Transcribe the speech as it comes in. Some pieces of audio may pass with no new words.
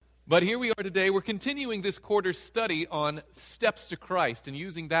But here we are today. We're continuing this quarter's study on steps to Christ and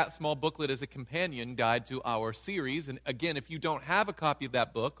using that small booklet as a companion guide to our series. And again, if you don't have a copy of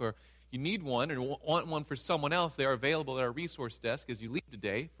that book or you need one or want one for someone else, they are available at our resource desk as you leave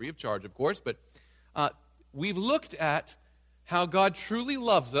today, free of charge, of course. But we've looked at how God truly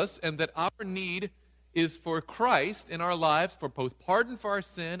loves us and that our need is for Christ in our lives for both pardon for our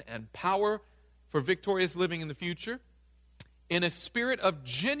sin and power for victorious living in the future. In a spirit of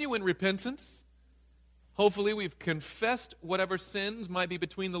genuine repentance, hopefully we've confessed whatever sins might be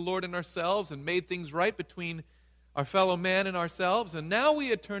between the Lord and ourselves and made things right between our fellow man and ourselves. And now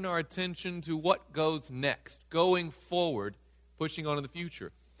we turn our attention to what goes next, going forward, pushing on in the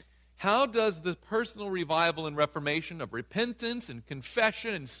future. How does the personal revival and reformation of repentance and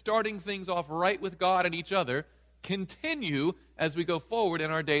confession and starting things off right with God and each other continue as we go forward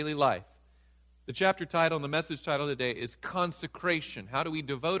in our daily life? The chapter title and the message title today is Consecration. How do we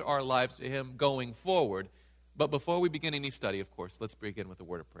devote our lives to Him going forward? But before we begin any study, of course, let's begin with a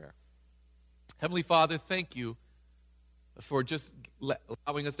word of prayer. Heavenly Father, thank you for just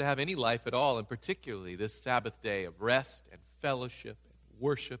allowing us to have any life at all, and particularly this Sabbath day of rest and fellowship and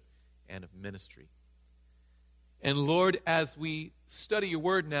worship and of ministry. And Lord, as we study your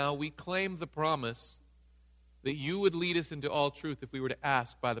word now, we claim the promise that you would lead us into all truth if we were to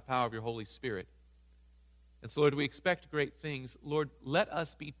ask by the power of your Holy Spirit. And so, Lord, we expect great things. Lord, let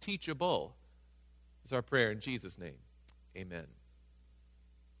us be teachable, is our prayer in Jesus' name. Amen.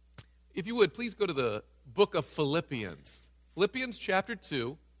 If you would, please go to the book of Philippians. Philippians chapter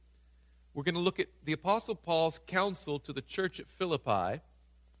 2. We're going to look at the Apostle Paul's counsel to the church at Philippi.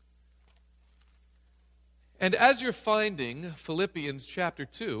 And as you're finding Philippians chapter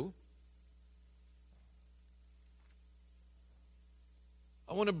 2,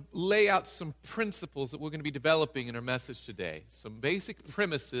 I want to lay out some principles that we're going to be developing in our message today. Some basic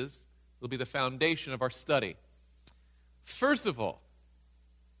premises will be the foundation of our study. First of all,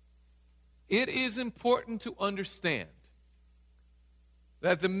 it is important to understand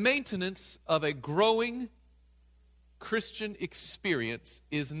that the maintenance of a growing Christian experience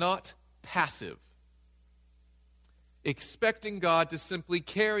is not passive, expecting God to simply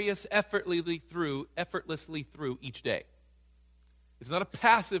carry us effortlessly through each day. It's not a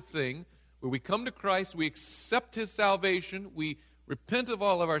passive thing where we come to Christ, we accept His salvation, we repent of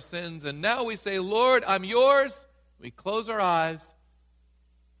all of our sins, and now we say, Lord, I'm yours. We close our eyes.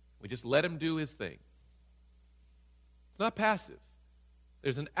 We just let Him do His thing. It's not passive.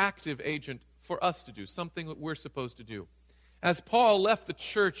 There's an active agent for us to do, something that we're supposed to do. As Paul left the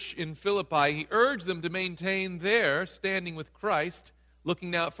church in Philippi, he urged them to maintain their standing with Christ.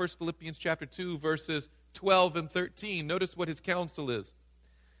 Looking now at 1 Philippians chapter 2, verses 12 and 13. Notice what his counsel is.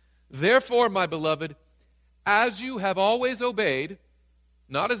 Therefore, my beloved, as you have always obeyed,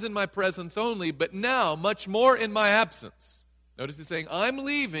 not as in my presence only, but now much more in my absence. Notice he's saying, I'm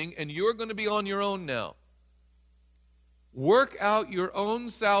leaving and you're going to be on your own now. Work out your own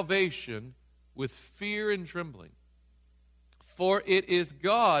salvation with fear and trembling. For it is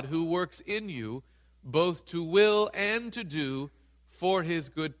God who works in you both to will and to do for His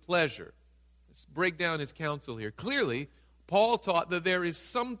good pleasure. Let's break down his counsel here. Clearly, Paul taught that there is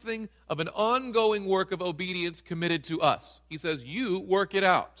something of an ongoing work of obedience committed to us. He says, you work it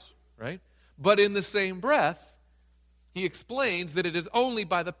out, right? But in the same breath, he explains that it is only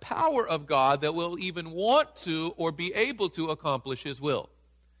by the power of God that we'll even want to or be able to accomplish His will.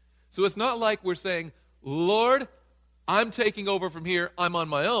 So it's not like we're saying, Lord, I'm taking over from here, I'm on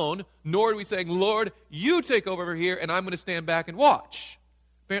my own, nor are we saying, Lord, you take over here and I'm going to stand back and watch.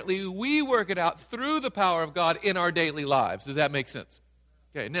 Apparently, we work it out through the power of God in our daily lives. Does that make sense?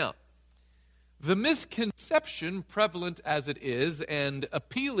 Okay, now, the misconception, prevalent as it is and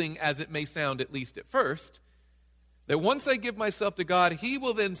appealing as it may sound at least at first, that once I give myself to God, He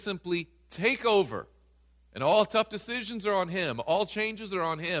will then simply take over. And all tough decisions are on Him. All changes are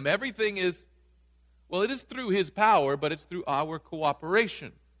on Him. Everything is, well, it is through His power, but it's through our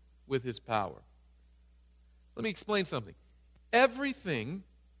cooperation with His power. Let me explain something. Everything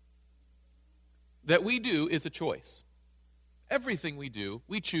that we do is a choice. Everything we do,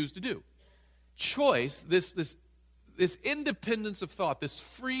 we choose to do. Choice, this independence of thought, this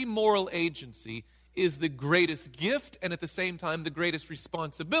free moral agency is the greatest gift and at the same time the greatest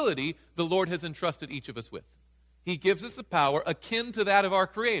responsibility the Lord has entrusted each of us with. He gives us the power akin to that of our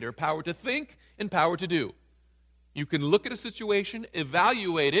Creator, power to think and power to do. You can look at a situation,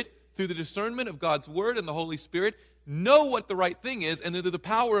 evaluate it through the discernment of God's Word and the Holy Spirit, know what the right thing is, and through the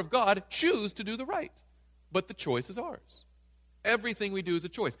power of God, choose to do the right. But the choice is ours. Everything we do is a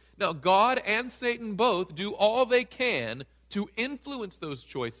choice. Now, God and Satan both do all they can to influence those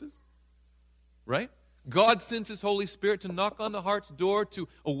choices, right? God sends His Holy Spirit to knock on the heart's door, to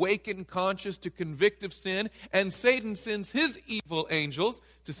awaken conscience, to convict of sin, and Satan sends his evil angels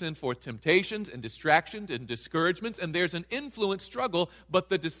to send forth temptations and distractions and discouragements, and there's an influence struggle, but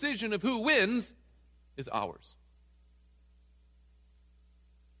the decision of who wins is ours.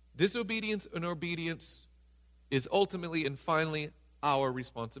 Disobedience and obedience is ultimately and finally our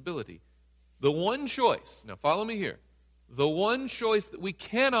responsibility. The one choice, now follow me here, the one choice that we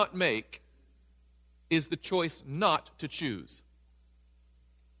cannot make is the choice not to choose.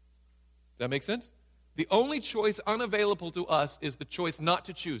 Does that make sense? The only choice unavailable to us is the choice not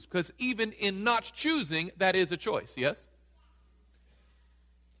to choose, because even in not choosing, that is a choice, yes?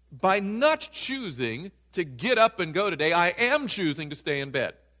 By not choosing to get up and go today, I am choosing to stay in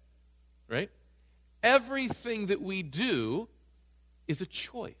bed, right? Everything that we do is a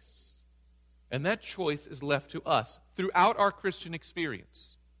choice, and that choice is left to us throughout our Christian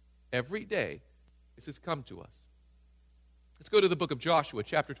experience. Every day, this has come to us. Let's go to the book of Joshua,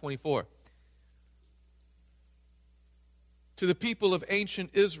 chapter 24. To the people of ancient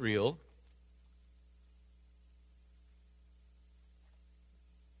Israel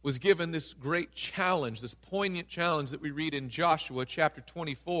was given this great challenge, this poignant challenge that we read in Joshua chapter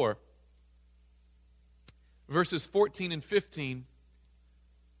 24, verses 14 and 15.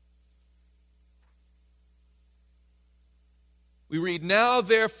 We read, "Now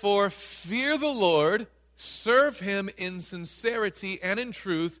therefore fear the Lord, serve Him in sincerity and in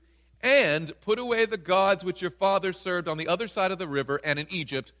truth, and put away the gods which your fathers served on the other side of the river and in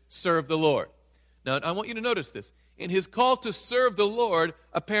Egypt, serve the Lord." Now, I want you to notice this. In his call to serve the Lord,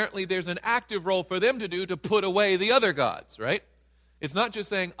 apparently there's an active role for them to do to put away the other gods, right? It's not just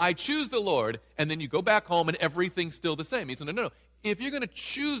saying, I choose the Lord, and then you go back home and everything's still the same. He said, no. If you're going to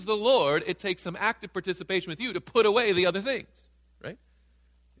choose the Lord, it takes some active participation with you to put away the other things, right?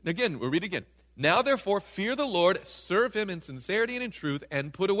 Again, we'll read again. "Now therefore fear the Lord, serve Him in sincerity and in truth,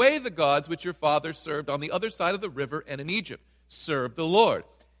 and put away the gods which your fathers served on the other side of the river and in Egypt. Serve the Lord."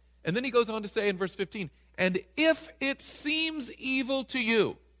 And then he goes on to say in verse 15, "And if it seems evil to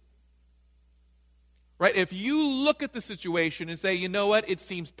you," right? If you look at the situation and say, you know what, it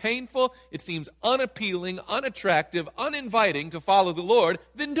seems painful, it seems unappealing, unattractive, uninviting to follow the Lord,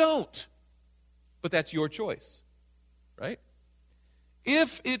 then don't. But that's your choice, right?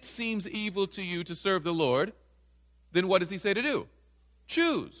 If it seems evil to you to serve the Lord, then what does he say to do?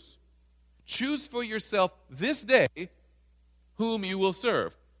 Choose. Choose for yourself this day whom you will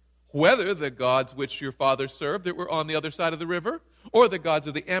serve, whether the gods which your fathers served that were on the other side of the river, or the gods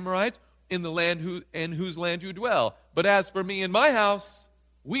of the Amorites in the land in whose land you dwell. But as for me and my house,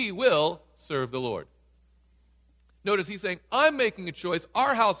 we will serve the Lord. Notice he's saying, I'm making a choice,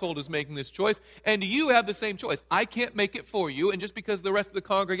 our household is making this choice, and you have the same choice. I can't make it for you, and just because the rest of the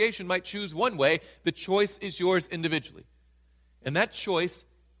congregation might choose one way, the choice is yours individually. And that choice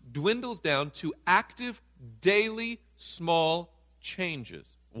dwindles down to active, daily, small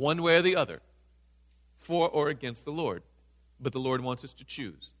changes, one way or the other, for or against the Lord. But the Lord wants us to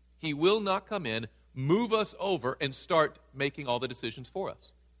choose. He will not come in, move us over, and start making all the decisions for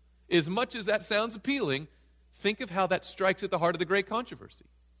us. As much as that sounds appealing, think of how that strikes at the heart of the great controversy.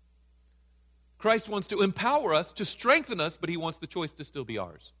 Christ wants to empower us, to strengthen us, but he wants the choice to still be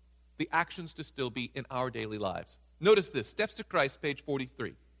ours. The actions to still be in our daily lives. Notice this, Steps to Christ, page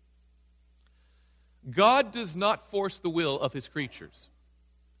 43. God does not force the will of his creatures.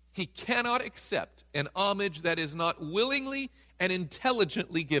 He cannot accept an homage that is not willingly and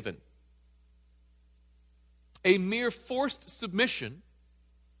intelligently given. A mere forced submission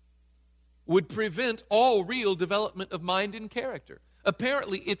would prevent all real development of mind and character.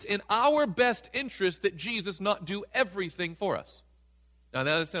 Apparently, it's in our best interest that Jesus not do everything for us. Now,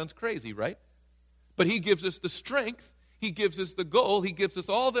 that sounds crazy, right? But he gives us the strength, he gives us the goal, he gives us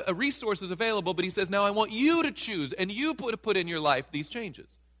all the resources available, but he says, now I want you to choose, and you put in your life these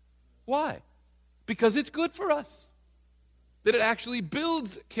changes. Why? Because it's good for us. That it actually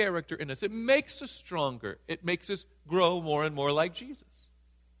builds character in us. It makes us stronger. It makes us grow more and more like Jesus.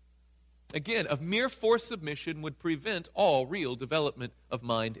 Again, a mere forced submission would prevent all real development of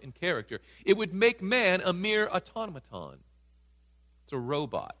mind and character. It would make man a mere automaton. It's a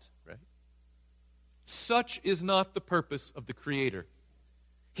robot, right? Such is not the purpose of the Creator.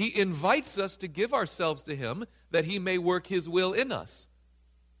 He invites us to give ourselves to him that he may work his will in us.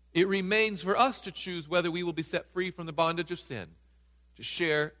 It remains for us to choose whether we will be set free from the bondage of sin, to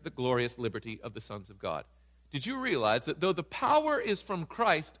share the glorious liberty of the sons of God. Did you realize that though the power is from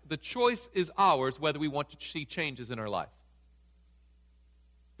Christ, the choice is ours whether we want to see changes in our life?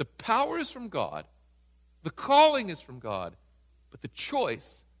 The power is from God. The calling is from God. But the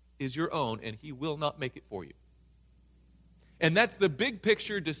choice is your own, and he will not make it for you. And that's the big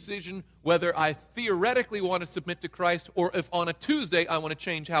picture decision, whether I theoretically want to submit to Christ or if on a Tuesday I want to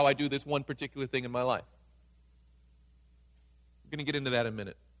change how I do this one particular thing in my life. I'm going to get into that in a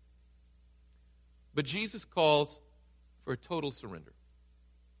minute. But Jesus calls for a total surrender.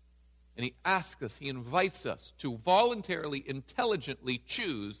 And he asks us, he invites us to voluntarily, intelligently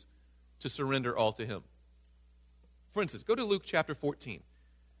choose to surrender all to him. For instance, go to Luke chapter 14.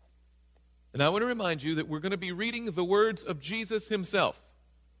 And I want to remind you that we're going to be reading the words of Jesus himself.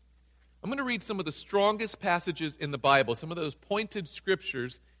 I'm going to read some of the strongest passages in the Bible, some of those pointed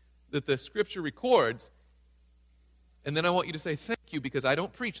scriptures that the scripture records. And then I want you to say thank you because I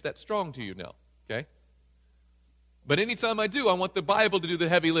don't preach that strong to you now, okay? But anytime I do, I want the Bible to do the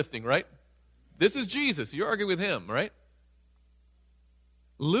heavy lifting, right? This is Jesus. You're arguing with him, right?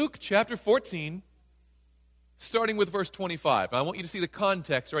 Luke chapter 14, starting with verse 25. I want you to see the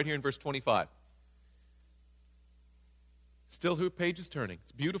context right here in verse 25. Still, her page is turning.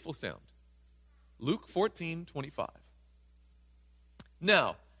 It's a beautiful sound. Luke 14:25.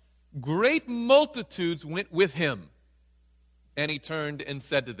 Now, great multitudes went with him, and he turned and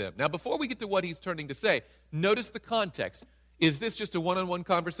said to them. Now, before we get to what he's turning to say, notice the context. Is this just a one-on-one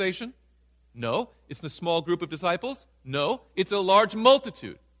conversation? No. It's a small group of disciples? No. It's a large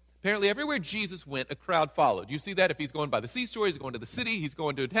multitude. Apparently, everywhere Jesus went, a crowd followed. You see that if he's going by the seashore, he's going to the city, he's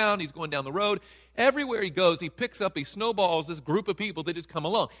going to a town, he's going down the road. Everywhere he goes, he picks up, he snowballs this group of people that just come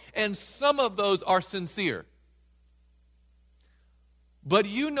along. And some of those are sincere. But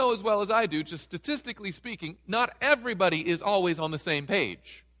you know as well as I do, just statistically speaking, not everybody is always on the same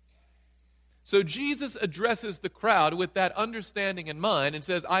page. So Jesus addresses the crowd with that understanding in mind and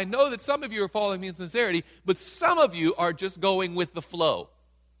says, I know that some of you are following me in sincerity, but some of you are just going with the flow.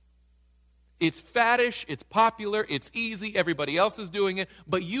 It's faddish, it's popular, it's easy, everybody else is doing it,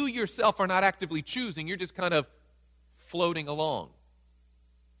 but you yourself are not actively choosing, you're just kind of floating along.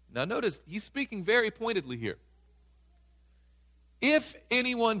 Now notice, he's speaking very pointedly here. If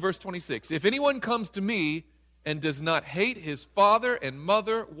anyone, verse 26, if anyone comes to me and does not hate his father and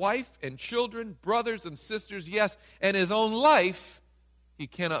mother, wife and children, brothers and sisters, yes, and his own life, he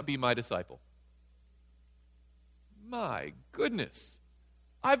cannot be my disciple. My goodness.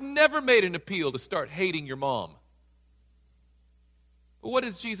 I've never made an appeal to start hating your mom. But what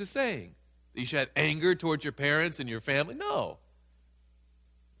is Jesus saying? That you should have anger towards your parents and your family? No.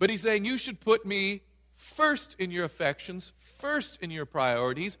 But he's saying you should put me first in your affections, first in your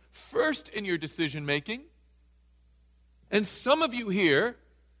priorities, first in your decision making. And some of you here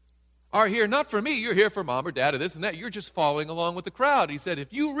are here not for me, you're here for mom or dad or this and that. You're just following along with the crowd. He said,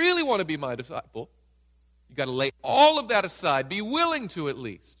 if you really want to be my disciple, you've got to lay all of that aside, be willing to at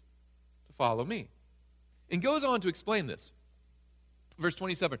least, to follow me. And goes on to explain this. Verse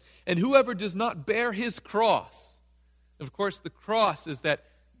 27, and whoever does not bear his cross, of course the cross is that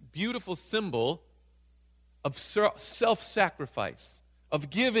beautiful symbol of self-sacrifice, of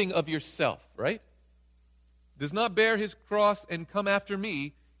giving of yourself, right? Does not bear his cross and come after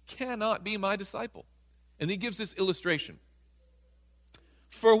me, cannot be my disciple. And he gives this illustration.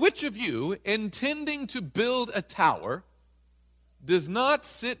 For which of you, intending to build a tower, does not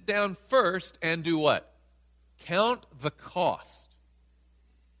sit down first and do what? Count the cost.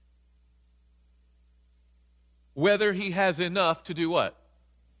 Whether he has enough to do what?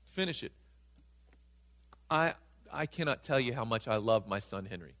 Finish it. I cannot tell you how much I love my son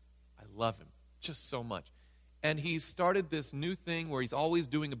Henry. I love him just so much. And he's started this new thing where he's always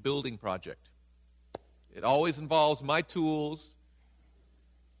doing a building project. It always involves my tools.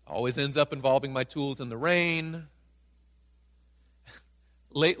 Always ends up involving my tools in the rain.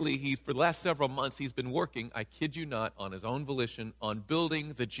 Lately, for the last several months, he's been working, I kid you not, on his own volition, on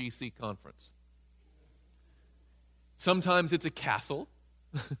building the GC conference. Sometimes it's a castle.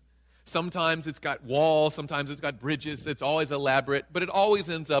 Sometimes it's got walls. Sometimes it's got bridges. It's always elaborate, but it always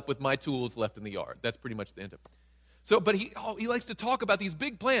ends up with my tools left in the yard. That's pretty much the end of it. So, but he likes to talk about these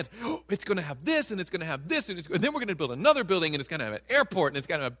big plans. Oh, it's going to have this, and it's going to have this, and then we're going to build another building, and it's going to have an airport, and it's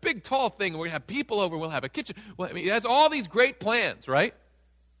going to have a big, tall thing, and we're going to have people over, we'll have a kitchen. Well, I mean, it has all these great plans, right?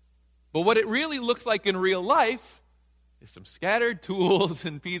 But what it really looks like in real life is some scattered tools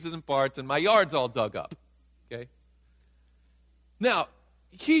and pieces and parts, and my yard's all dug up, okay? Now,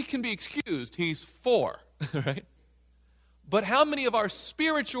 he can be excused. He's 4, right? But how many of our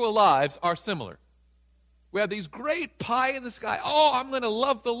spiritual lives are similar? We have these great pie in the sky. Oh, I'm going to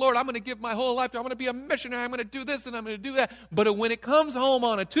love the Lord. I'm going to give my whole life to him. I'm going to be a missionary. I'm going to do this and I'm going to do that. But when it comes home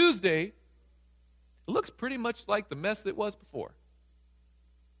on a Tuesday, it looks pretty much like the mess that was before.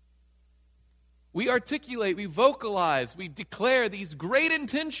 We articulate, we vocalize, we declare these great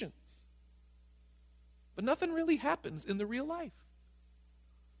intentions. But nothing really happens in the real life.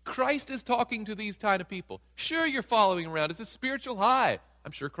 Christ is talking to these kind of people. Sure, you're following around. It's a spiritual high.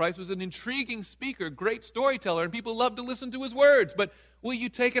 I'm sure Christ was an intriguing speaker, great storyteller, and people love to listen to his words. But will you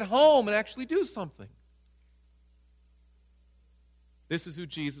take it home and actually do something? This is who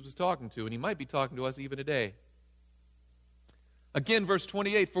Jesus was talking to, and he might be talking to us even today. Again, verse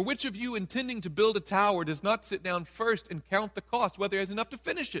 28, for which of you intending to build a tower does not sit down first and count the cost, whether he has enough to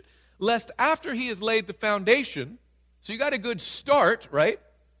finish it, lest after he has laid the foundation, so you got a good start, right?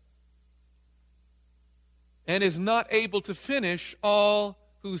 And is not able to finish, all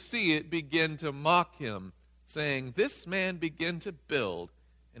who see it begin to mock him, saying, this man began to build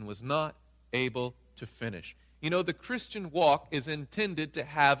and was not able to finish. You know, the Christian walk is intended to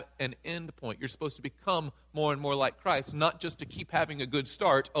have an end point. You're supposed to become more and more like Christ, not just to keep having a good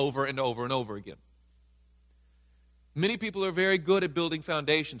start over and over and over again. Many people are very good at building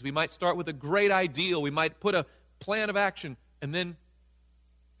foundations. We might start with a great ideal. We might put a plan of action, and then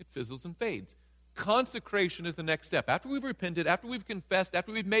it fizzles and fades. Consecration is the next step. After we've repented, after we've confessed,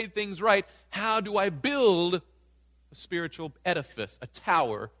 after we've made things right, how do I build a spiritual edifice, a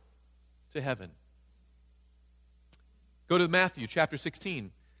tower to heaven? Go to Matthew chapter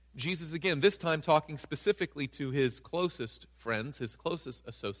 16. Jesus, again, this time talking specifically to his closest friends, his closest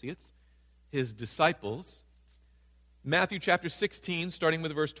associates, his disciples. Matthew chapter 16, starting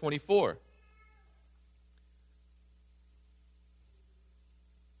with verse 24.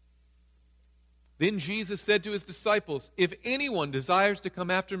 Then Jesus said to his disciples, if anyone desires to come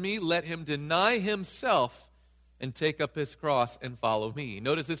after me, let him deny himself and take up his cross and follow me.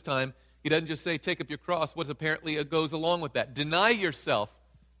 Notice this time, he doesn't just say, take up your cross. What apparently goes along with that? Deny yourself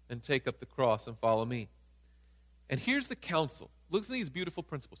and take up the cross and follow me. And here's the counsel. Look at these beautiful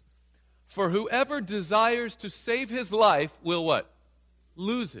principles. For whoever desires to save his life will what?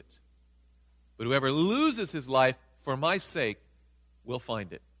 Lose it. But whoever loses his life for my sake will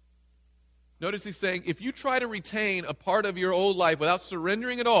find it. Notice he's saying, if you try to retain a part of your old life without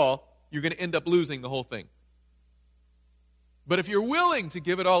surrendering it all, you're going to end up losing the whole thing. But if you're willing to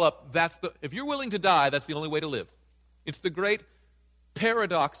give it all up, if you're willing to die, that's the only way to live. It's the great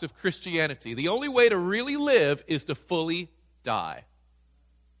paradox of Christianity. The only way to really live is to fully die.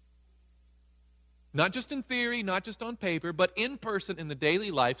 Not just in theory, not just on paper, but in person in the daily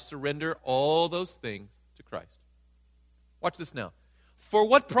life, surrender all those things to Christ. Watch this now. For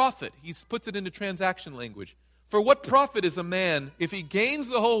what profit? He puts it into transaction language. For what profit is a man if he gains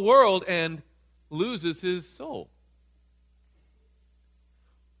the whole world and loses his soul?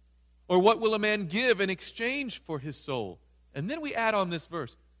 Or what will a man give in exchange for his soul? And then we add on this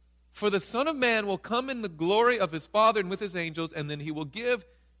verse. For the Son of Man will come in the glory of his Father and with his angels, and then he will give,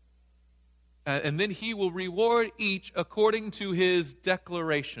 and then he will reward each according to his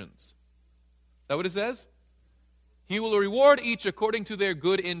declarations. Is that what it says? He will reward each according to their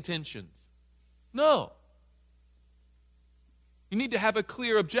good intentions. No. You need to have a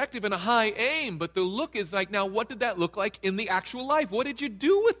clear objective and a high aim, but the look is like, now what did that look like in the actual life? What did you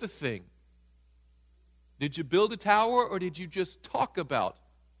do with the thing? Did you build a tower, or did you just talk about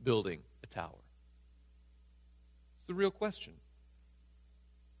building a tower? It's the real question.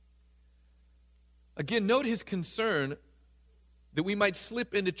 Again, note his concern that we might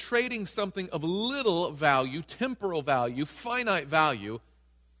slip into trading something of little value, temporal value, finite value,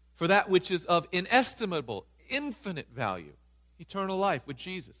 for that which is of inestimable, infinite value. Eternal life with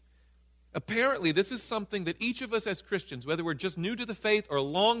Jesus. Apparently, this is something that each of us as Christians, whether we're just new to the faith or a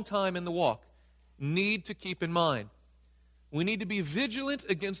long time in the walk, need to keep in mind. We need to be vigilant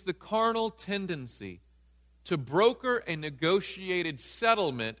against the carnal tendency to broker a negotiated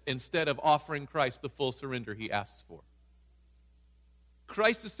settlement instead of offering Christ the full surrender he asks for.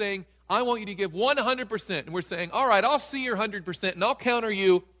 Christ is saying, I want you to give 100%. And we're saying, all right, I'll see your 100% and I'll counter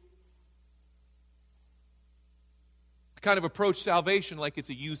you. Kind of approach salvation like it's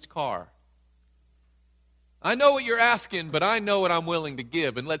a used car. I know what you're asking, but I know what I'm willing to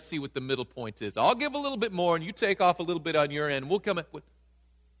give, and let's see what the middle point is. I'll give a little bit more, and you take off a little bit on your end. We'll come up with...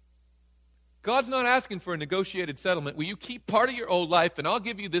 God's not asking for a negotiated settlement. Will you keep part of your old life, and I'll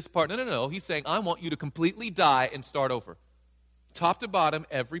give you this part? No. He's saying, I want you to completely die and start over. Top to bottom,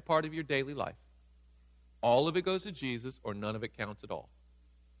 every part of your daily life. All of it goes to Jesus, or none of it counts at all.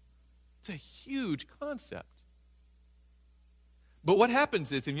 It's a huge concept. But what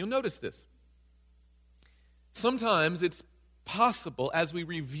happens is, and you'll notice this, sometimes it's possible as we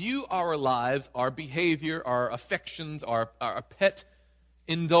review our lives, our behavior, our affections, our pet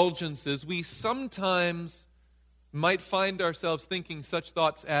indulgences, we sometimes might find ourselves thinking such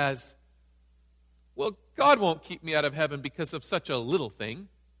thoughts as, well, God won't keep me out of heaven because of such a little thing.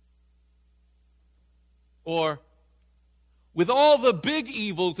 Or, with all the big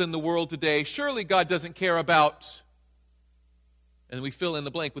evils in the world today, surely God doesn't care about, and we fill in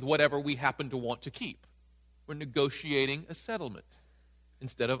the blank with whatever we happen to want to keep. We're negotiating a settlement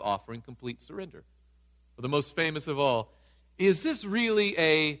instead of offering complete surrender. Or the most famous of all, is this really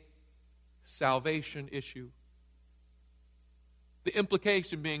a salvation issue? The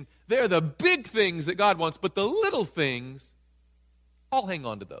implication being, they're the big things that God wants, but the little things, I'll hang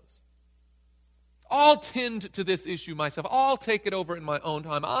on to those. I'll tend to this issue myself. I'll take it over in my own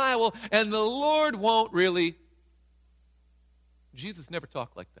time. I will, and the Lord won't really. Jesus never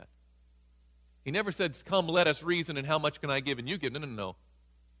talked like that. He never said, come, let us reason, and how much can I give and you give? No.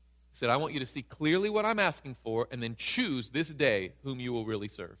 He said, I want you to see clearly what I'm asking for, and then choose this day whom you will really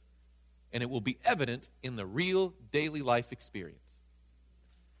serve. And it will be evident in the real daily life experience.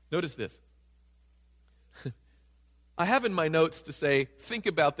 Notice this. I have in my notes to say, think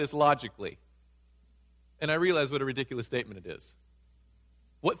about this logically. And I realize what a ridiculous statement it is.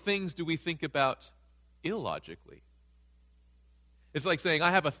 What things do we think about illogically? It's like saying,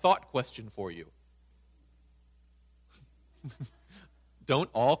 I have a thought question for you. Don't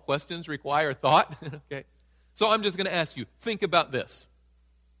all questions require thought? Okay. So I'm just going to ask you, think about this.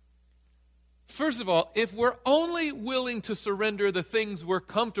 First of all, if we're only willing to surrender the things we're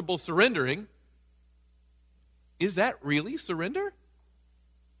comfortable surrendering, is that really surrender?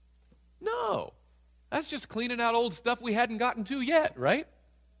 No. That's just cleaning out old stuff we hadn't gotten to yet, right?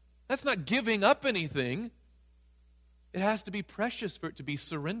 That's not giving up anything. It has to be precious for it to be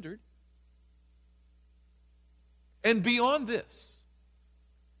surrendered. And beyond this,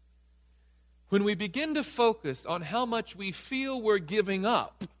 when we begin to focus on how much we feel we're giving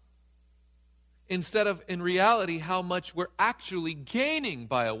up, instead of, in reality, how much we're actually gaining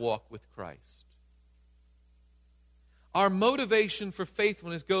by a walk with Christ, our motivation for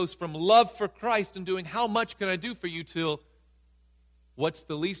faithfulness goes from love for Christ and doing how much can I do for you till what's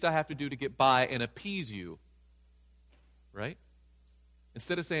the least I have to do to get by and appease you, right?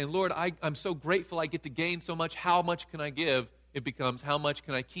 Instead of saying, Lord, I'm so grateful I get to gain so much, how much can I give? It becomes, how much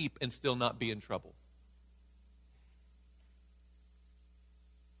can I keep and still not be in trouble?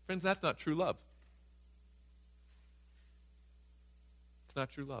 Friends, that's not true love. It's not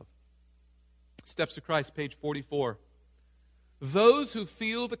true love. Steps to Christ, page 44. Those who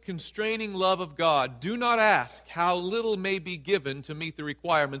feel the constraining love of God do not ask how little may be given to meet the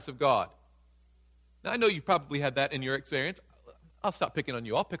requirements of God. Now, I know you've probably had that in your experience. I'll stop picking on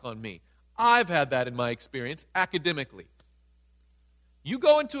you. I'll pick on me. I've had that in my experience academically. You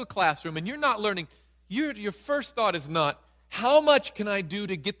go into a classroom and you're not learning. Your first thought is not, how much can I do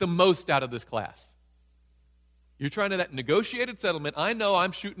to get the most out of this class? You're trying to that negotiated settlement. I know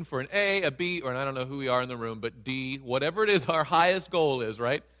I'm shooting for an A, a B, or I don't know who we are in the room, but D, whatever it is our highest goal is,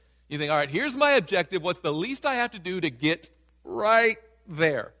 right? You think, all right, here's my objective. What's the least I have to do to get right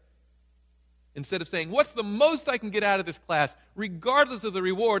there? Instead of saying, what's the most I can get out of this class? Regardless of the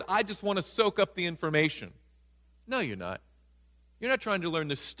reward, I just want to soak up the information. No, you're not. You're not trying to learn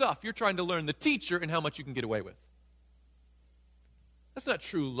the stuff. You're trying to learn the teacher and how much you can get away with. That's not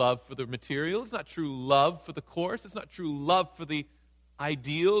true love for the material. It's not true love for the course. It's not true love for the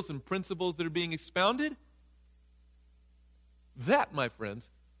ideals and principles that are being expounded. That, my friends,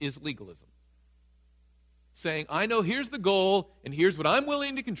 is legalism. Saying, I know here's the goal, and here's what I'm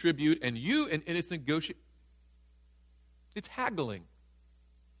willing to contribute, and it's negotiation. It's haggling.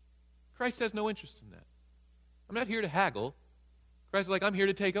 Christ has no interest in that. I'm not here to haggle. Christ is like, I'm here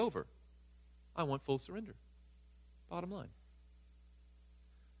to take over. I want full surrender. Bottom line.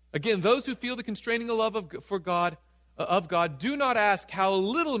 Again, those who feel the constraining love of God do not ask how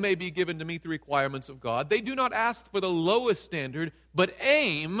little may be given to meet the requirements of God. They do not ask for the lowest standard, but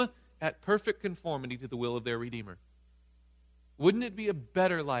aim at perfect conformity to the will of their Redeemer. Wouldn't it be a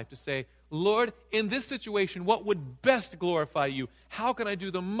better life to say, Lord, in this situation, what would best glorify you? How can I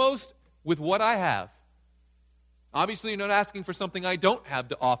do the most with what I have? Obviously, you're not asking for something I don't have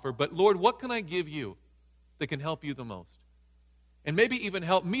to offer, but Lord, what can I give you that can help you the most? And maybe even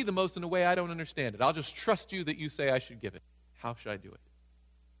help me the most in a way I don't understand it. I'll just trust you that you say I should give it. How should I do it?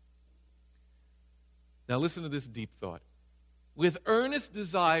 Now listen to this deep thought. With earnest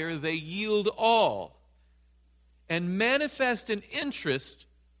desire they yield all and manifest an interest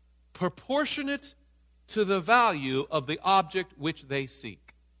proportionate to the value of the object which they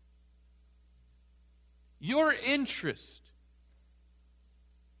seek. Your interest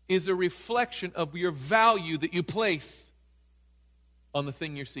is a reflection of your value that you place on the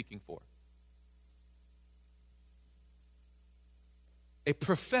thing you're seeking for. A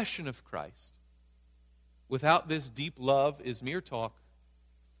profession of Christ without this deep love is mere talk,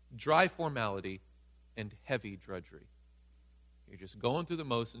 dry formality, and heavy drudgery. You're just going through the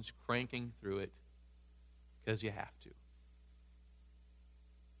motions, cranking through it because you have to.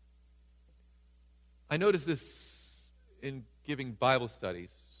 I noticed this in giving Bible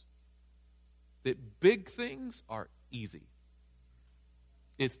studies, that big things are easy.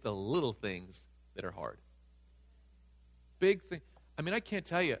 It's the little things that are hard. Big thing. I mean, I can't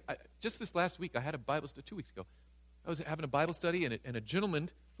tell you. Just this last week, I had a Bible study, 2 weeks ago. I was having a Bible study, and a gentleman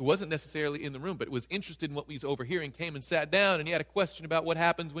who wasn't necessarily in the room, but was interested in what we was overhearing, came and sat down, and he had a question about what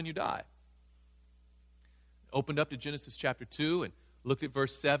happens when you die. Opened up to Genesis chapter 2 and looked at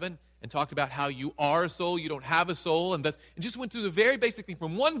verse 7 and talked about how you are a soul, you don't have a soul, and just went through the very basic thing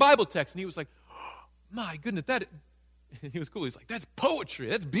from one Bible text, and he was like, oh, my goodness, he was cool. He's like, that's poetry,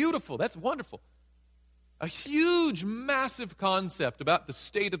 that's beautiful, that's wonderful. A huge, massive concept about the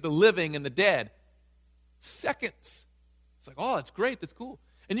state of the living and the dead. Seconds. It's like, oh, that's great, that's cool.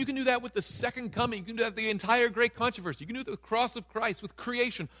 And you can do that with the second coming. You can do that with the entire great controversy. You can do it with the cross of Christ, with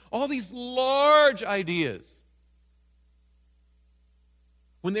creation. All these large ideas.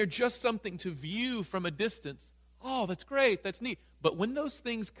 When they're just something to view from a distance, oh, that's great, that's neat. But when those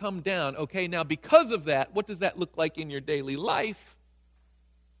things come down, okay, now because of that, what does that look like in your daily life?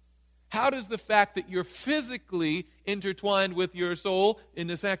 How does the fact that you're physically intertwined with your soul, in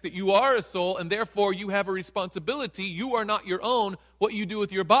the fact that you are a soul, and therefore you have a responsibility, you are not your own, what you do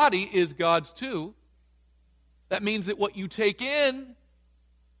with your body is God's too. That means that what you take in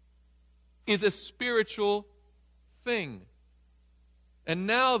is a spiritual thing. And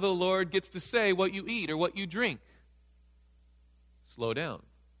now the Lord gets to say what you eat or what you drink. Slow down.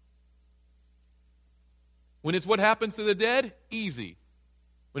 When it's what happens to the dead, easy.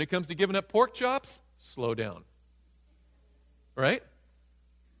 When it comes to giving up pork chops, slow down. Right?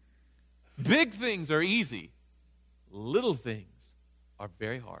 Big things are easy. Little things are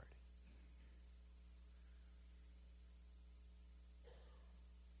very hard.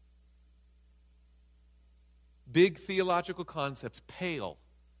 Big theological concepts pale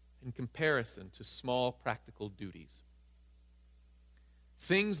in comparison to small practical duties.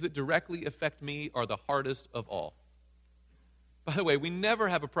 Things that directly affect me are the hardest of all. By the way, we never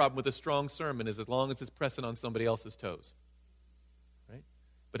have a problem with a strong sermon as long as it's pressing on somebody else's toes. Right?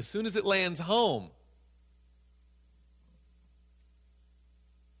 But as soon as it lands home,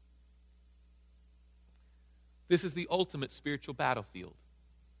 this is the ultimate spiritual battlefield.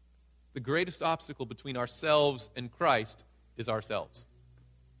 The greatest obstacle between ourselves and Christ is ourselves.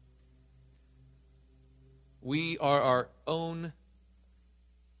 We are our own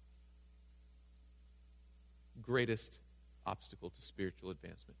greatest obstacle to spiritual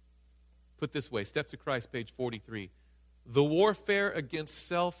advancement. Put this way, Steps to Christ, page 43. The warfare against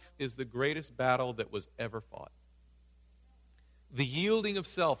self is the greatest battle that was ever fought. The yielding of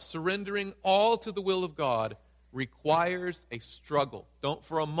self, surrendering all to the will of God, requires a struggle. Don't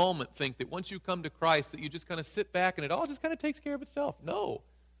for a moment think that once you come to Christ that you just kind of sit back and it all just kind of takes care of itself. No.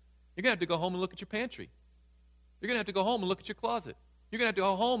 You're going to have to go home and look at your pantry. You're going to have to go home and look at your closet. You're going to have to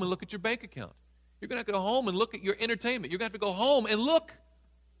go home and look at your bank account. You're going to have to go home and look at your entertainment. You're going to have to go home and look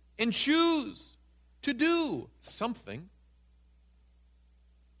and choose to do something.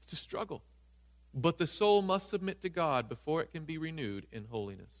 It's a struggle. But the soul must submit to God before it can be renewed in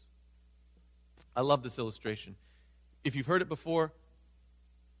holiness. I love this illustration. If you've heard it before,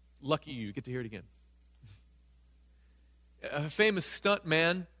 lucky you get to hear it again. A famous stunt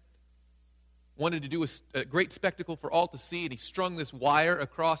man wanted to do a great spectacle for all to see, and he strung this wire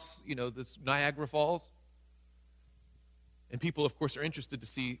across, this Niagara Falls. And people, of course, are interested to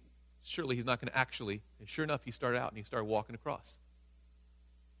see, surely he's not going to actually. And sure enough, he started out and he started walking across.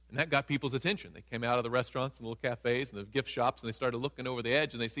 And that got people's attention. They came out of the restaurants and little cafes and the gift shops, and they started looking over the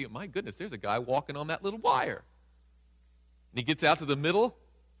edge, and they see, my goodness, there's a guy walking on that little wire. And he gets out to the middle,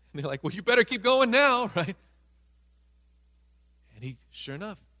 and they're like, well, you better keep going now, right? And sure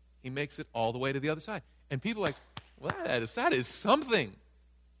enough, he makes it all the way to the other side. And people are like, well, that is something.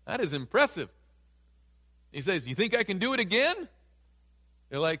 That is impressive. He says, you think I can do it again?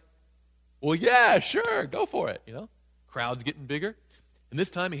 They're like, well, yeah, sure, go for it, Crowd's getting bigger. And this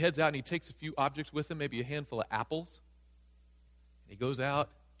time he heads out and he takes a few objects with him, maybe a handful of apples. And he goes out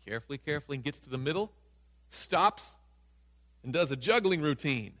carefully, and gets to the middle, stops, and does a juggling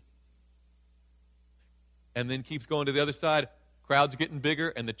routine. And then keeps going to the other side. Crowd's getting bigger,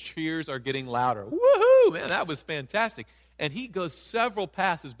 and the cheers are getting louder. Woohoo! Man, that was fantastic. And he goes several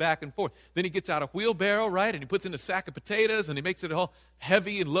passes back and forth. Then he gets out a wheelbarrow, right, and he puts in a sack of potatoes, and he makes it all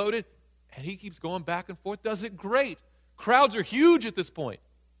heavy and loaded. And he keeps going back and forth, does it great. Crowds are huge at this point.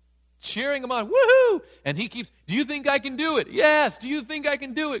 cheering him on. Woohoo! And he keeps, do you think I can do it? Yes. Do you think I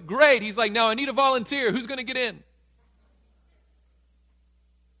can do it? Great. He's like, now I need a volunteer. Who's going to get in?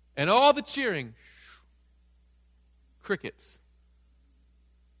 And all the cheering, crickets.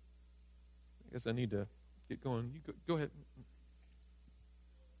 I guess I need to get going. You go ahead.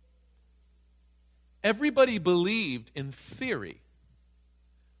 Everybody believed in theory.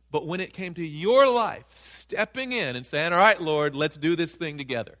 But when it came to your life, stepping in and saying, all right, Lord, let's do this thing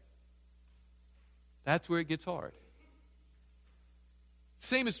together. That's where it gets hard.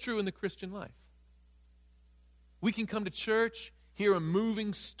 Same is true in the Christian life. We can come to church, hear a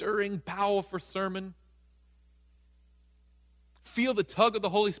moving, stirring, powerful sermon, feel the tug of the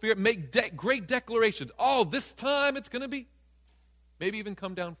Holy Spirit, make great declarations. Oh, this time it's going to be. Maybe even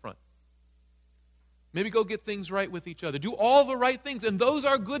come down front. Maybe go get things right with each other. Do all the right things, and those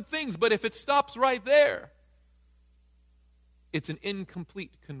are good things, but if it stops right there, it's an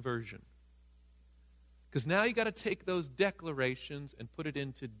incomplete conversion. Because now you got to take those declarations and put it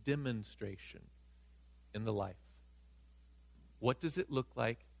into demonstration in the life. What does it look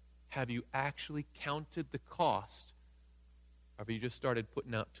like? Have you actually counted the cost? Or have you just started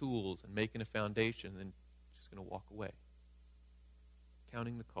putting out tools and making a foundation and then just going to walk away?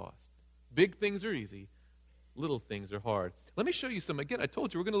 Counting the cost. Big things are easy. Little things are hard. Let me show you some. Again, I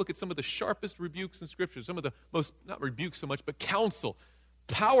told you we're going to look at some of the sharpest rebukes in Scripture. Some of the most, not rebukes so much, but counsel.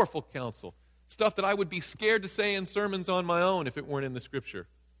 Powerful counsel. Stuff that I would be scared to say in sermons on my own if it weren't in the Scripture.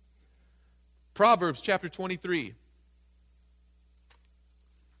 Proverbs chapter 23.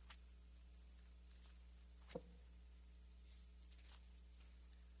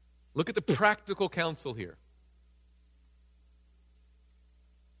 Look at the practical counsel here.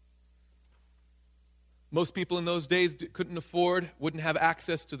 Most people in those days couldn't afford, wouldn't have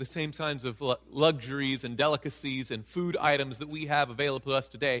access to the same kinds of luxuries and delicacies and food items that we have available to us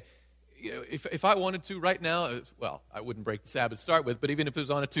today. You know, if I wanted to right now, well, I wouldn't break the Sabbath to start with, but even if it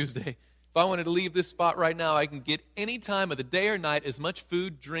was on a Tuesday, if I wanted to leave this spot right now, I can get any time of the day or night as much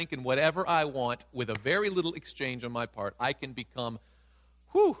food, drink, and whatever I want with a very little exchange on my part. I can become,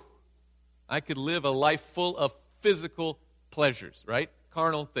 I could live a life full of physical pleasures, right?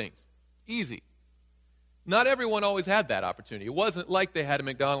 Carnal things. Easy. Not everyone always had that opportunity. It wasn't like they had a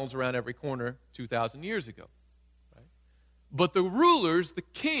McDonald's around every corner 2,000 years ago. Right? But the rulers, the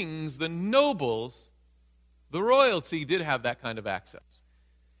kings, the nobles, the royalty did have that kind of access.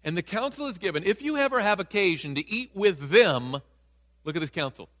 And the counsel is given, if you ever have occasion to eat with them, look at this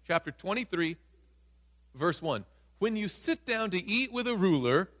counsel. Chapter 23, verse 1. When you sit down to eat with a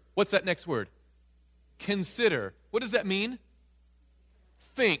ruler, what's that next word? Consider. What does that mean?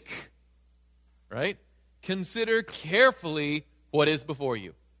 Think. Right? Consider carefully what is before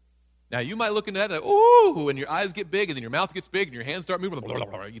you. Now, you might look into that like, ooh, and your eyes get big, and then your mouth gets big, and your hands start moving, blah, blah,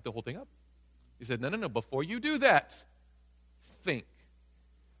 blah, blah, eat the whole thing up. He said, no, before you do that, think.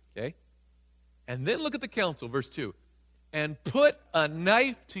 Okay? And then look at the counsel, verse 2. And put a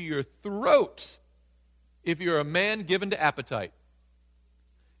knife to your throat if you're a man given to appetite.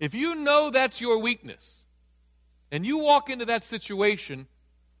 If you know that's your weakness, and you walk into that situation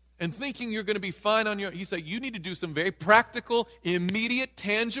and thinking you're going to be fine on your own, you say you need to do some very practical, immediate,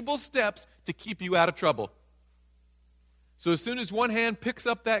 tangible steps to keep you out of trouble. So as soon as one hand picks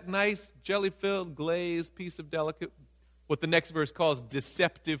up that nice, jelly-filled, glazed piece of delicate, what the next verse calls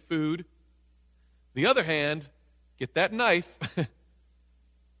deceptive food, the other hand, get that knife,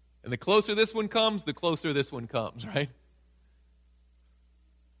 and the closer this one comes, the closer this one comes, right?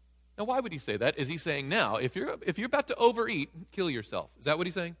 Now, why would he say that? Is he saying now, if you're about to overeat, kill yourself? Is that what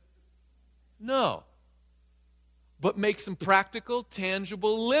he's saying? No. But make some practical,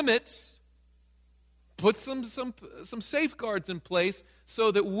 tangible limits. Put some safeguards in place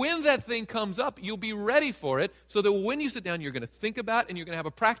so that when that thing comes up, you'll be ready for it, so that when you sit down, you're going to think about it and you're going to have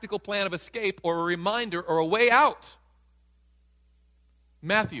a practical plan of escape or a reminder or a way out.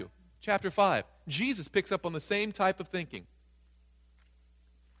 Matthew chapter 5. Jesus picks up on the same type of thinking.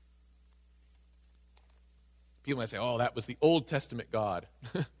 People might say, oh, that was the Old Testament God.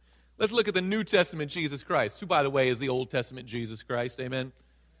 Let's look at the New Testament Jesus Christ, who, by the way, is the Old Testament Jesus Christ. Amen?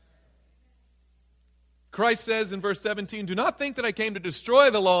 Christ says in verse 17, do not think that I came to destroy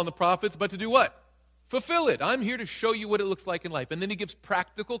the law and the prophets, but to do what? Fulfill it. I'm here to show you what it looks like in life. And then he gives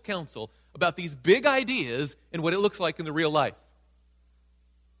practical counsel about these big ideas and what it looks like in the real life.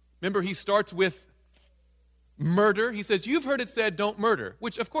 Remember, he starts with murder. He says, you've heard it said, don't murder,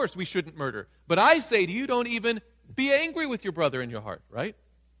 which, of course, we shouldn't murder. But I say to you, don't even be angry with your brother in your heart, right?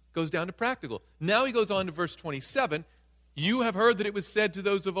 Goes down to practical. Now he goes on to verse 27. You have heard that it was said to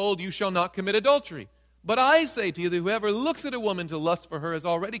those of old, you shall not commit adultery. But I say to you that whoever looks at a woman to lust for her has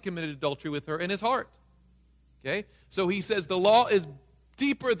already committed adultery with her in his heart. Okay? So he says the law is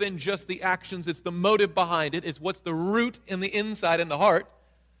deeper than just the actions. It's the motive behind it. It's what's the root in the inside, in the heart.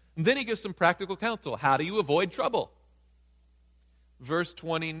 And then he gives some practical counsel. How do you avoid trouble? Verse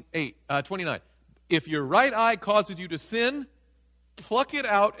 29. If your right eye causes you to sin, pluck it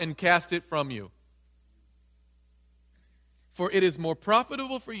out and cast it from you. For it is more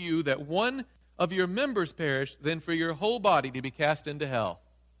profitable for you that one of your members perish than for your whole body to be cast into hell.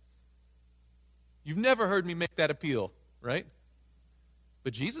 You've never heard me make that appeal, right?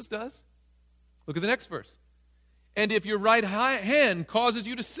 But Jesus does. Look at the next verse. And if your right hand causes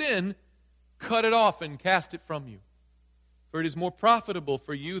you to sin, cut it off and cast it from you. For it is more profitable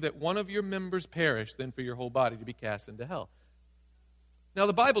for you that one of your members perish than for your whole body to be cast into hell. Now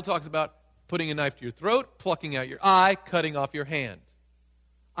the Bible talks about putting a knife to your throat, plucking out your eye, cutting off your hand.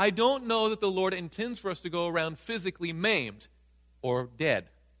 I don't know that the Lord intends for us to go around physically maimed or dead.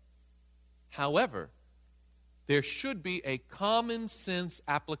 However, there should be a common sense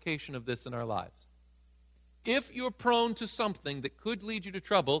application of this in our lives. If you're prone to something that could lead you to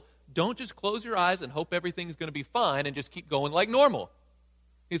trouble, don't just close your eyes and hope everything's going to be fine and just keep going like normal.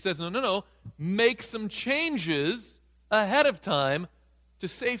 He says, no. Make some changes ahead of time to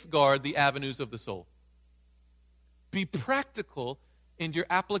safeguard the avenues of the soul. Be practical in your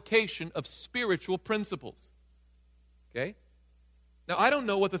application of spiritual principles. Okay? Now, I don't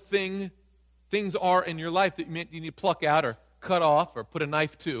know what the things are in your life that you need to pluck out or cut off or put a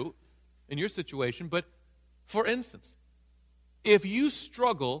knife to in your situation, but for instance, if you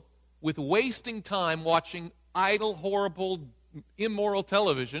struggle with wasting time watching idle, horrible, immoral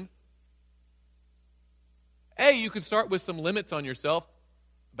television, you could start with some limits on yourself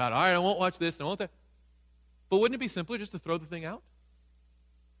about, all right, I won't watch this, I won't that. But wouldn't it be simpler just to throw the thing out?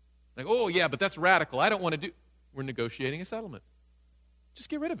 Like, oh, yeah, but that's radical. I don't want to do. We're negotiating a settlement. Just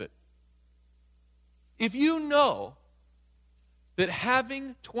get rid of it. If you know that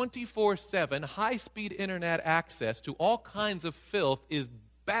having 24/7 high-speed internet access to all kinds of filth is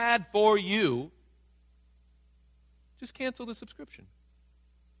bad for you, just cancel the subscription.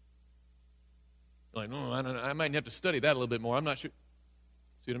 You're like, no, I don't know. I might have to study that a little bit more. I'm not sure.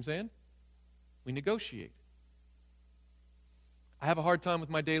 See what I'm saying? We negotiate. I have a hard time with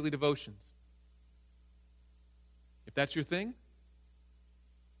my daily devotions. If that's your thing,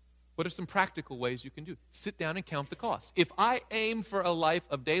 what are some practical ways you can do? Sit down and count the cost. If I aim for a life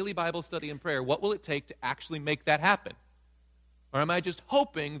of daily Bible study and prayer, what will it take to actually make that happen? Or am I just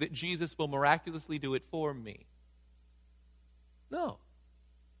hoping that Jesus will miraculously do it for me? No.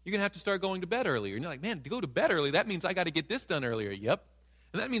 You're going to have to start going to bed earlier. And you're like, man, to go to bed early, that means I got to get this done earlier. Yep.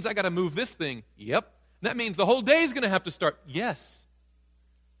 And that means I got to move this thing. Yep. And that means the whole day is going to have to start. Yes.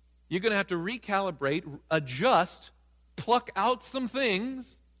 You're going to have to recalibrate, adjust, pluck out some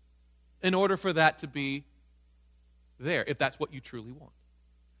things in order for that to be there, if that's what you truly want.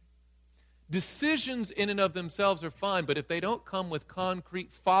 Decisions in and of themselves are fine, but if they don't come with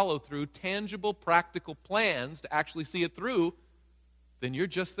concrete follow-through, tangible, practical plans to actually see it through, then you're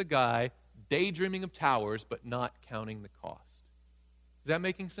just the guy daydreaming of towers but not counting the cost. Is that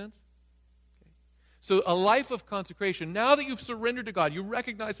making sense? Okay. So a life of consecration, now that you've surrendered to God, you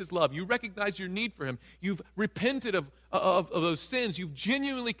recognize His love, you recognize your need for Him, you've repented of those sins, you've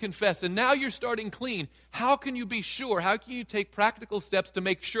genuinely confessed, and now you're starting clean. How can you be sure? How can you take practical steps to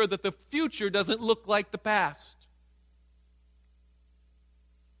make sure that the future doesn't look like the past?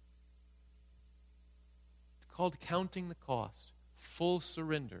 It's called counting the cost, full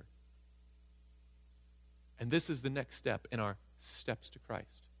surrender. And this is the next step in our steps to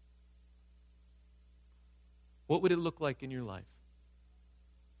Christ. What would it look like in your life?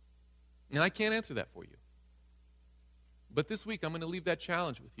 And I can't answer that for you. But this week, I'm going to leave that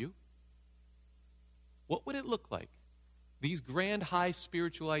challenge with you. What would it look like, these grand, high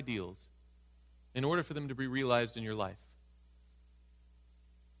spiritual ideals, in order for them to be realized in your life?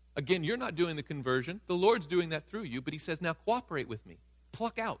 Again, you're not doing the conversion. The Lord's doing that through you, but He says, now cooperate with me.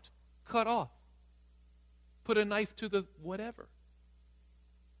 Pluck out. Cut off. Put a knife to the whatever.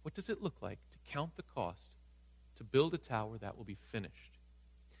 What does it look like to count the cost, to build a tower that will be finished?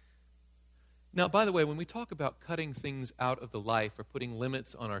 Now, by the way, when we talk about cutting things out of the life or putting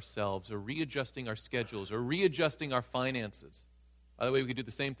limits on ourselves or readjusting our schedules or readjusting our finances, by the way, we could do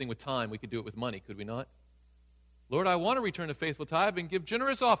the same thing with time. We could do it with money, could we not? Lord, I want to return a faithful tithe and give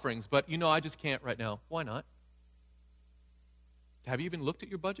generous offerings, but, I just can't right now. Why not? Have you even looked at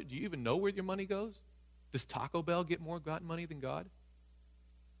your budget? Do you even know where your money goes? Does Taco Bell get more money than God?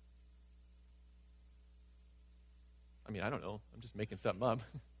 I don't know. I'm just making something up.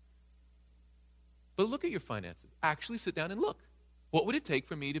 But look at your finances. Actually sit down and look. What would it take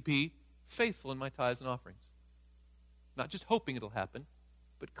for me to be faithful in my tithes and offerings? Not just hoping it'll happen,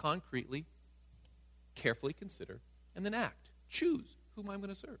 but concretely, carefully consider, and then act. Choose whom I'm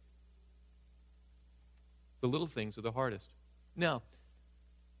going to serve. The little things are the hardest. Now,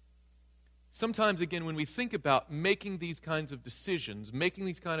 sometimes, again, when we think about making these kinds of decisions, making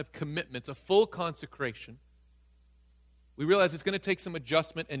these kind of commitments, a full consecration, we realize it's going to take some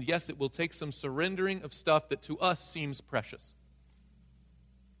adjustment, and yes, it will take some surrendering of stuff that to us seems precious.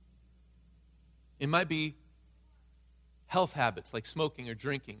 It might be health habits like smoking or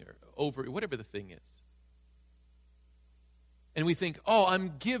drinking or whatever the thing is. And we think, oh,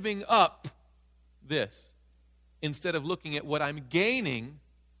 I'm giving up this, instead of looking at what I'm gaining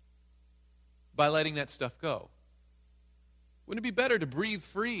by letting that stuff go. Wouldn't it be better to breathe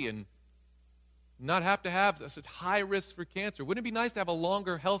free and not have to have such high risk for cancer? Wouldn't it be nice to have a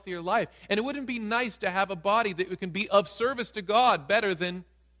longer, healthier life? And it wouldn't be nice to have a body that can be of service to God better than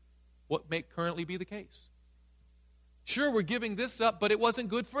what may currently be the case? Sure, we're giving this up, but it wasn't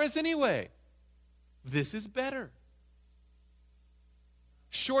good for us anyway. This is better.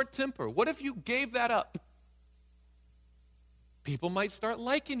 Short temper. What if you gave that up? People might start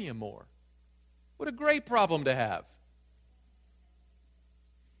liking you more. What a great problem to have.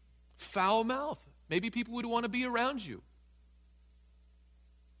 Foul mouth. Maybe people would want to be around you.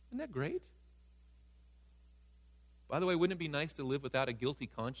 Isn't that great? By the way, wouldn't it be nice to live without a guilty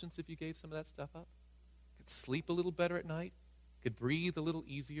conscience if you gave some of that stuff up? Could sleep a little better at night, could breathe a little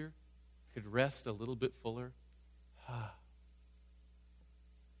easier, could rest a little bit fuller.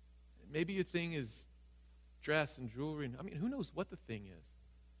 Maybe your thing is dress and jewelry. I mean, who knows what the thing is?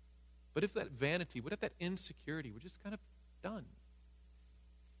 But if that vanity, what if that insecurity were just kind of done?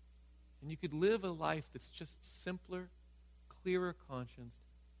 And you could live a life that's just simpler, clearer conscienced,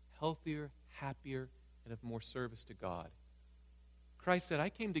 healthier, happier, and of more service to God. Christ said, I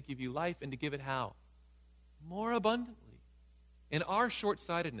came to give you life and to give it how? More abundantly. In our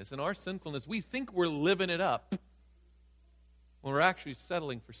short-sightedness, in our sinfulness, we think we're living it up when we're actually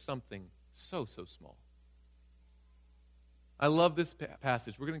settling for something so small. I love this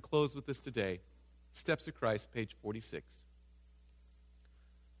passage. We're going to close with this today. Steps of Christ, page 46.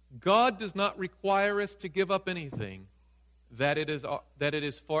 God does not require us to give up anything that it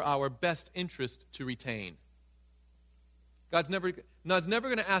is for our best interest to retain. God's never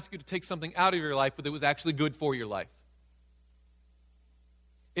going to ask you to take something out of your life that was actually good for your life.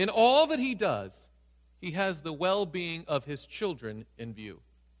 In all that he does, he has the well-being of his children in view.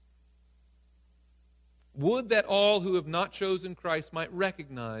 Would that all who have not chosen Christ might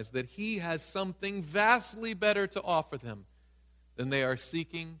recognize that he has something vastly better to offer them than they are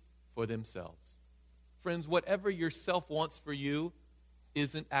seeking for themselves. Friends, whatever yourself wants for you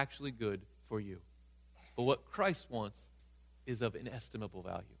isn't actually good for you. But what Christ wants is of inestimable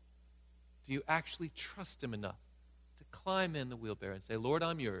value. Do you actually trust him enough to climb in the wheelbarrow and say, Lord,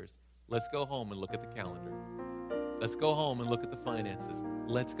 I'm yours. Let's go home and look at the calendar. Let's go home and look at the finances.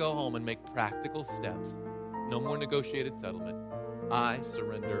 Let's go home and make practical steps. No more negotiated settlement. I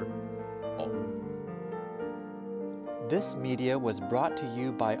surrender all. This media was brought to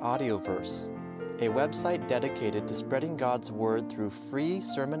you by Audioverse, a website dedicated to spreading God's Word through free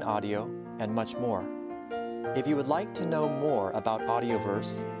sermon audio and much more. If you would like to know more about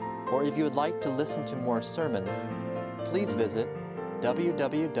Audioverse, or if you would like to listen to more sermons, please visit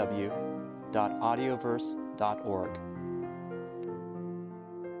www.audioverse.org.